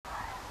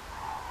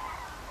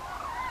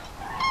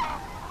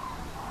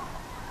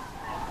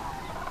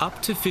Up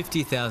to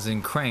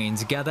 50,000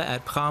 cranes gather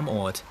at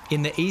Pramort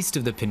in the east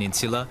of the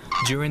peninsula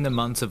during the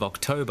months of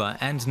October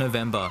and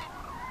November.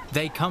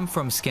 They come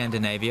from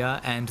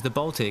Scandinavia and the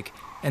Baltic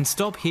and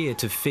stop here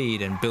to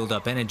feed and build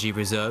up energy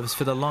reserves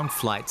for the long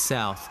flight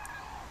south.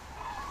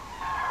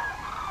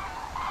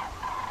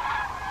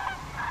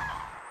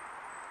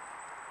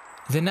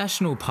 The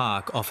national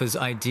park offers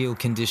ideal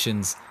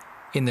conditions.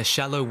 In the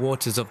shallow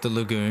waters of the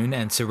lagoon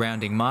and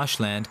surrounding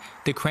marshland,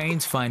 the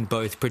cranes find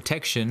both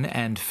protection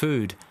and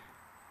food.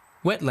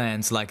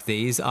 Wetlands like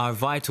these are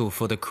vital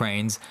for the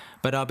cranes,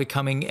 but are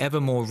becoming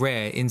ever more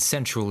rare in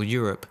Central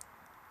Europe.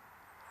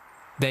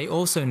 They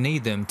also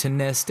need them to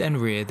nest and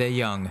rear their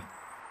young.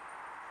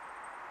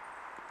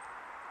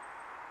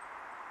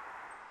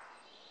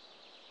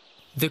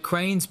 The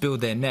cranes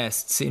build their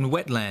nests in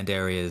wetland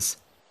areas.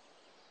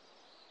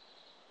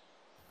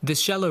 The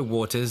shallow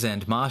waters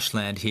and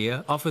marshland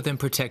here offer them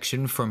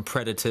protection from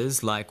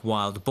predators like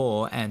wild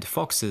boar and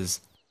foxes.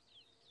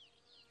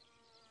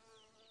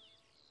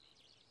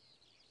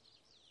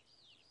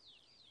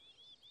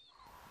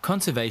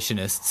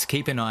 Conservationists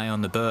keep an eye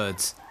on the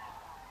birds.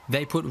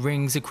 They put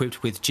rings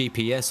equipped with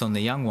GPS on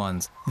the young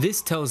ones.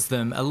 This tells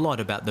them a lot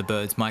about the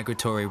birds'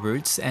 migratory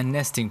routes and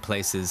nesting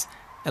places,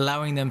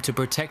 allowing them to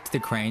protect the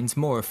cranes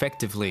more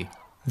effectively.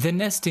 The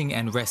nesting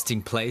and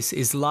resting place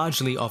is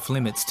largely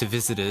off-limits to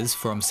visitors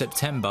from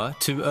September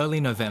to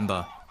early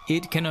November.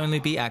 It can only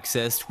be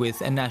accessed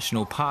with a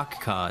national park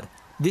card.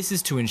 This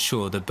is to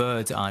ensure the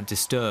birds aren't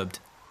disturbed.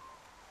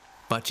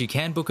 But you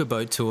can book a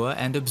boat tour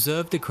and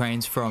observe the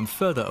cranes from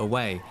further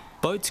away.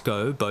 Boats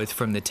go both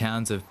from the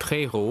towns of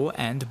Pramort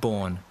and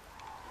Born.